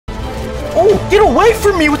Oh, get away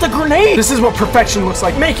from me with a grenade! This is what perfection looks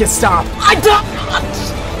like. Make it stop. I don't.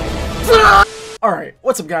 Alright,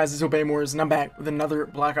 what's up guys, it's duncanmors, and I'm back with another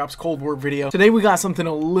Black Ops Cold War video. Today we got something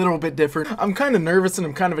a little bit different. I'm kind of nervous and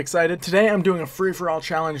I'm kind of excited. Today I'm doing a free-for-all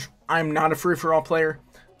challenge. I'm not a free-for-all player.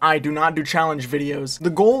 I do not do challenge videos. The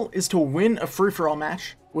goal is to win a free-for-all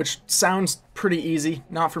match, which sounds pretty easy.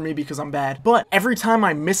 Not for me because I'm bad. But every time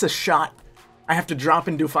I miss a shot, I have to drop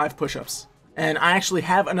and do 5 push-ups. And I actually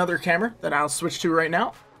have another camera that I'll switch to right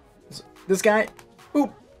now. This guy,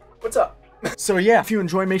 oop, what's up? So yeah, if you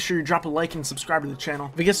enjoy, make sure you drop a like and subscribe to the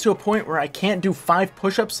channel. If it gets to a point where I can't do 5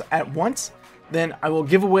 push-ups at once, then I will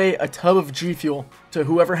give away a tub of G Fuel to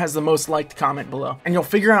whoever has the most liked comment below. And you'll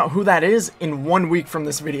figure out who that is in 1 week from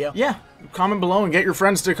this video. Yeah, comment below and get your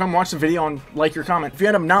friends to come watch the video and like your comment. If you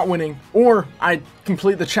end up not winning, or I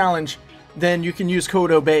complete the challenge, then you can use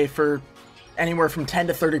code OBEY for anywhere from 10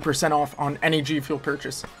 to 30% off on any G Fuel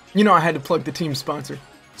purchase. You know I had to plug the team sponsor.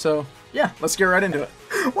 So yeah, let's get right into it.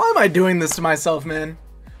 Why am I doing this to myself, man?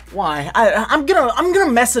 Why? I'm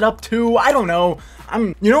gonna mess it up too. I don't know.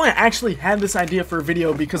 You know, I actually had this idea for a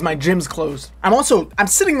video because my gym's closed. I'm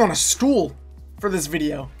sitting on a stool for this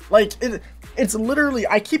video. Like it's literally,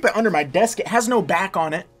 I keep it under my desk. It has no back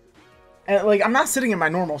on it. And like, I'm not sitting in my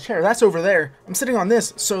normal chair. That's over there. I'm sitting on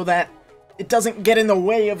this so that it doesn't get in the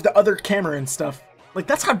way of the other camera and stuff. Like,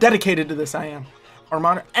 that's how dedicated to this I am.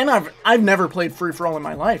 Armada, and I've never played free-for-all in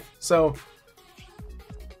my life, so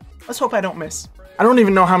let's hope I don't miss. I don't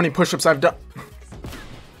even know how many push-ups I've done.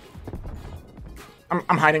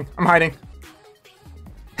 I'm hiding. I'm hiding.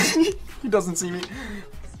 He doesn't see me.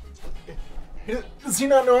 Does he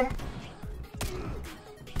not know him?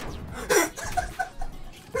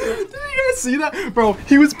 Did you guys see that? Bro,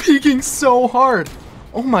 he was peeking so hard.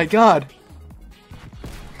 Oh my god.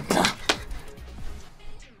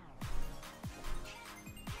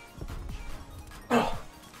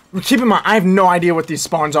 Keep in mind, I have no idea what these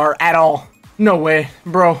spawns are at all. No way,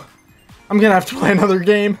 bro. I'm gonna have to play another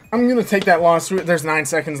game. I'm gonna take that loss. There's 9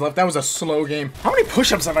 seconds left. That was a slow game. How many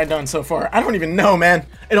push-ups have I done so far? I don't even know, man.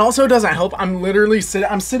 It also doesn't help. I'm literally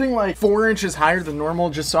sitting like 4 inches higher than normal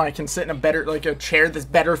just so I can sit in a better, like a chair that's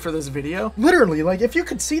better for this video. Literally, like if you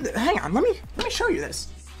could see that. Hang on, let me show you this.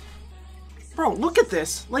 Bro, look at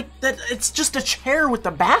this. Like, that, it's just a chair with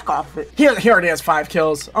the back off of it. He already has 5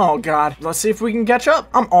 kills. Oh, God. Let's see if we can catch up.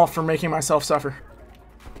 I'm all for making myself suffer.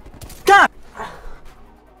 God!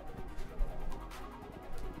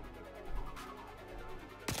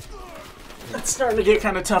 That's starting to get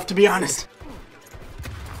kind of tough, to be honest.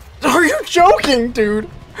 Are you joking, dude?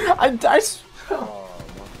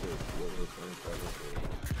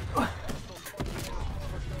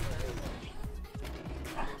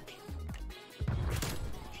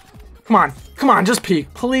 Come on, just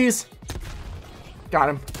peek, please. Got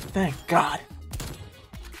him. Thank God.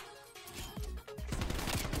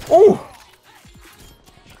 Oh!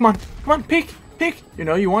 Come on, peek. You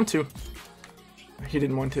know you want to. He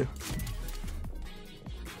didn't want to.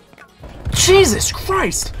 Jesus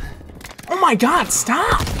Christ! Oh my God,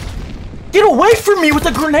 stop! Get away from me with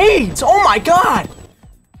the grenades! Oh my God!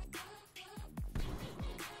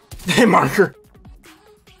 Hit marker.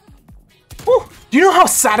 Woo. Do you know how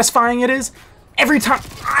satisfying it is? Every time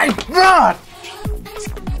God!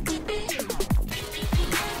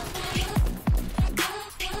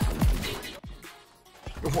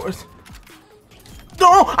 What?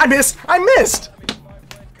 No, I missed!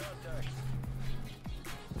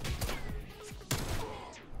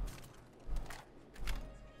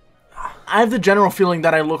 I have the general feeling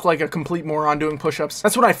that I look like a complete moron doing push-ups.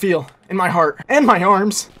 That's what I feel in my heart and my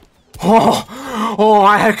arms. Oh,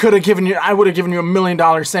 I would have given you $1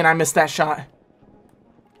 million saying I missed that shot.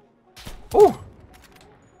 Oh.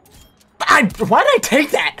 Why did I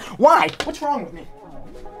take that? Why? What's wrong with me?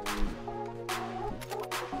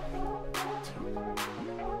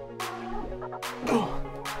 Oh.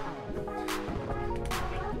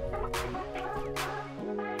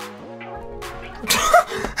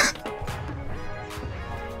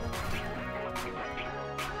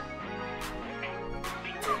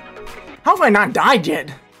 How have I not died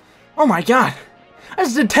yet? Oh my God. I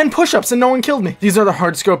just did 10 push-ups and no one killed me. These are the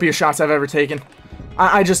hard scopiest shots I've ever taken.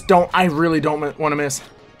 I really don't want to miss.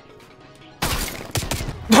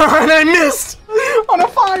 And I missed! On a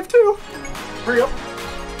 5 too! Hurry up.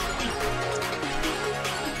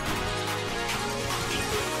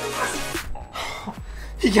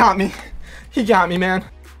 He got me. He got me, man.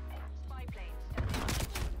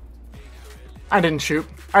 I didn't shoot.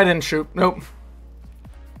 Nope.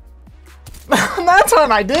 That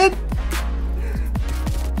time I did.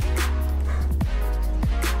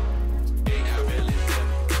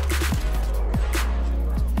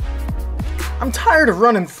 I'm tired of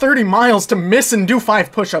running 30 miles to miss and do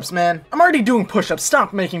 5 push-ups, man. I'm already doing push-ups.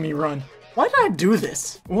 Stop making me run. Why did I do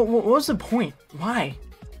this? What was the point? Why?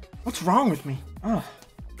 What's wrong with me? Ugh.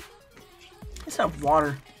 Let's have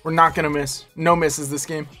water. We're not gonna miss. No misses this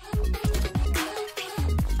game.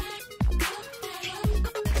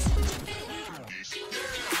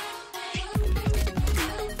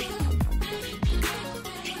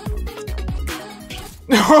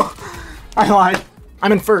 No, I lied.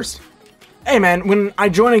 I'm in first. Hey man, when I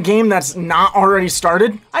join a game that's not already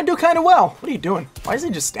started, I do kind of well. What are you doing? Why is he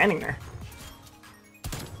just standing there?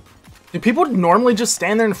 Do people normally just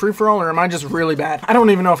stand there in free-for-all, or am I just really bad? I don't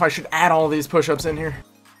even know if I should add all these push-ups in here.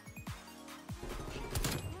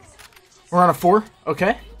 We're on a 4,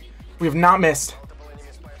 okay. We have not missed.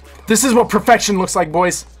 This is what perfection looks like,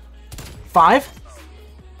 boys. 5.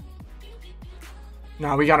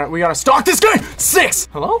 No, we gotta stalk this guy. 6.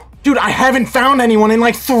 Hello? Dude, I haven't found anyone in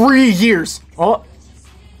like 3 years. Oh,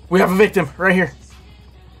 we have a victim right here.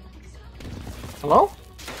 Hello?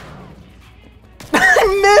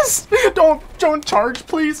 I missed. Don't charge,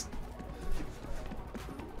 please.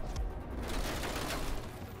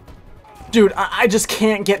 Dude, I just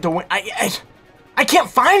can't get to win. I can't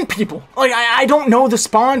find people. Like, I don't know the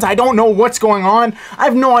spawns. I don't know what's going on. I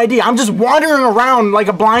have no idea. I'm just wandering around like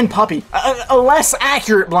a blind puppy. A less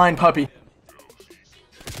accurate blind puppy.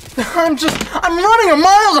 I'm running a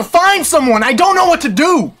mile to find someone. I don't know what to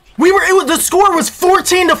do. The score was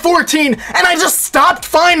 14-14, and I just stopped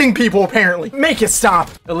finding people, apparently. Make it stop.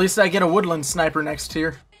 At least I get a woodland sniper next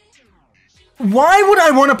tier. Why would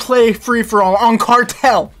I want to play free-for-all on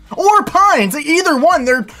Cartel? Or Pines? Either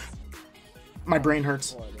one, my brain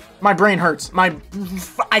hurts. My brain hurts.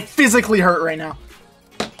 I physically hurt right now.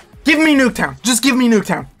 Give me Nuketown. Just give me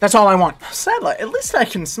Nuketown. That's all I want. Sadly, at least I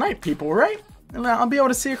can snipe people, right? And I'll be able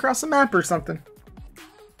to see across the map or something.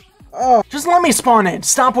 Oh, just let me spawn in.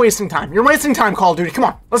 Stop wasting time. You're wasting time, Call of Duty. Come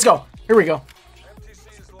on, let's go. Here we go.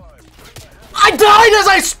 I died as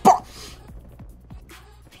I spawn.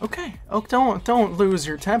 Okay. Oh, don't lose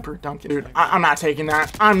your temper, Duncan. Dude, I'm not taking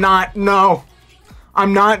that. No.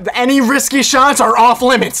 I'm not. Any risky shots are off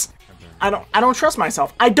limits. I don't trust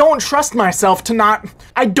myself. I don't trust myself to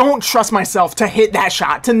hit that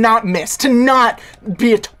shot, to not miss, to not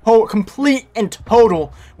be a complete and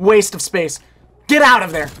total waste of space. Get out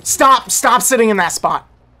of there. Stop sitting in that spot.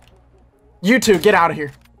 You two, get out of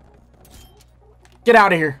here. Get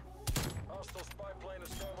out of here.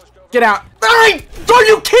 Get out. Are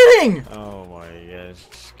you kidding? Oh my gosh,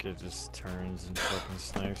 this kid just turns and fucking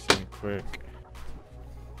snipes him quick.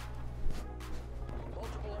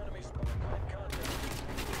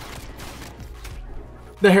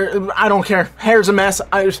 The hair, I don't care. Hair's a mess.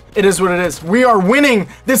 It is what it is. We are winning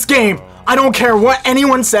this game. I don't care what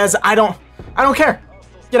anyone says. I don't care.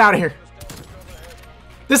 Get out of here.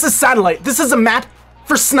 This is satellite. This is a map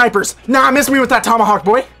for snipers. Nah, miss me with that tomahawk,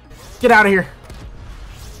 boy. Get out of here.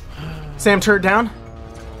 Sam, turret down.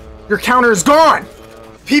 Your counter is gone.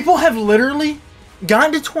 People have literally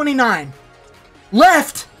gotten to 29,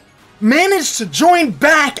 left, managed to join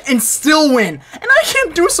back and still win. And I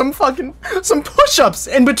can't do some push-ups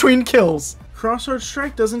in between kills. Crossroad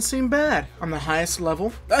Strike doesn't seem bad. On the highest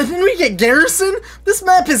level. Didn't we get Garrison? This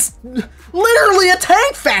map is literally a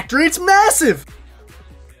tank factory. It's massive.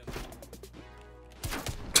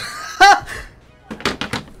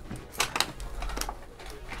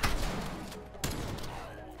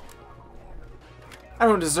 I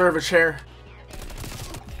don't deserve a chair.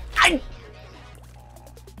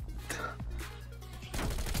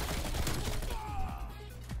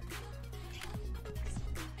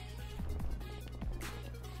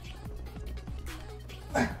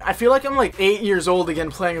 I feel like I'm like 8 years old again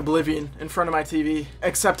playing Oblivion in front of my TV,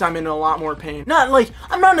 except I'm in a lot more pain.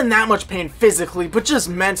 I'm not in that much pain physically, but just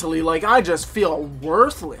mentally, like I just feel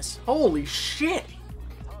worthless. Holy shit.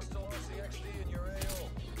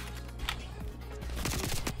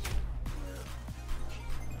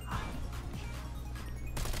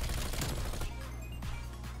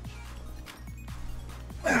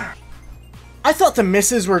 I thought the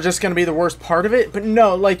misses were just gonna be the worst part of it, but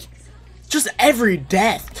no, like, just every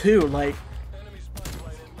death too, like,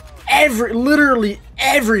 literally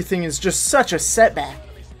everything is just such a setback.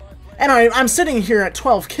 And I'm sitting here at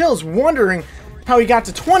 12 kills wondering how he got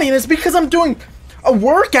to 20, and it's because I'm doing a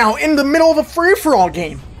workout in the middle of a free-for-all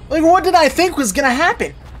game. Like, what did I think was gonna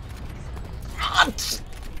happen?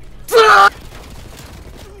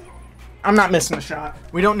 I'm not missing a shot.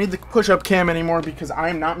 We don't need the push-up cam anymore because I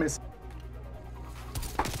am not missing.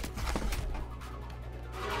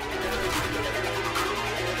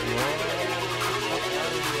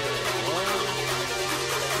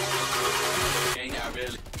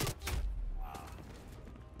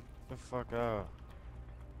 fuck out.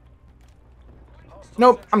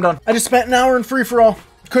 Nope, I'm done. I just spent an hour in free-for-all.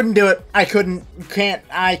 Couldn't do it. I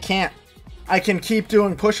can't. I can keep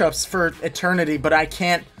doing push-ups for eternity, but I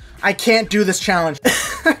can't do this challenge.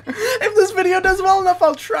 If this video does well enough,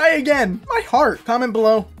 I'll try again. My heart. Comment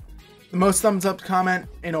below. The most thumbs up comment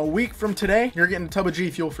in a week from today, you're getting a tub of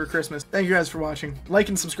G Fuel for Christmas. Thank you guys for watching. Like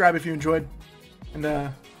and subscribe if you enjoyed. And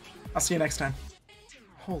I'll see you next time.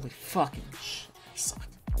 Holy fucking shit.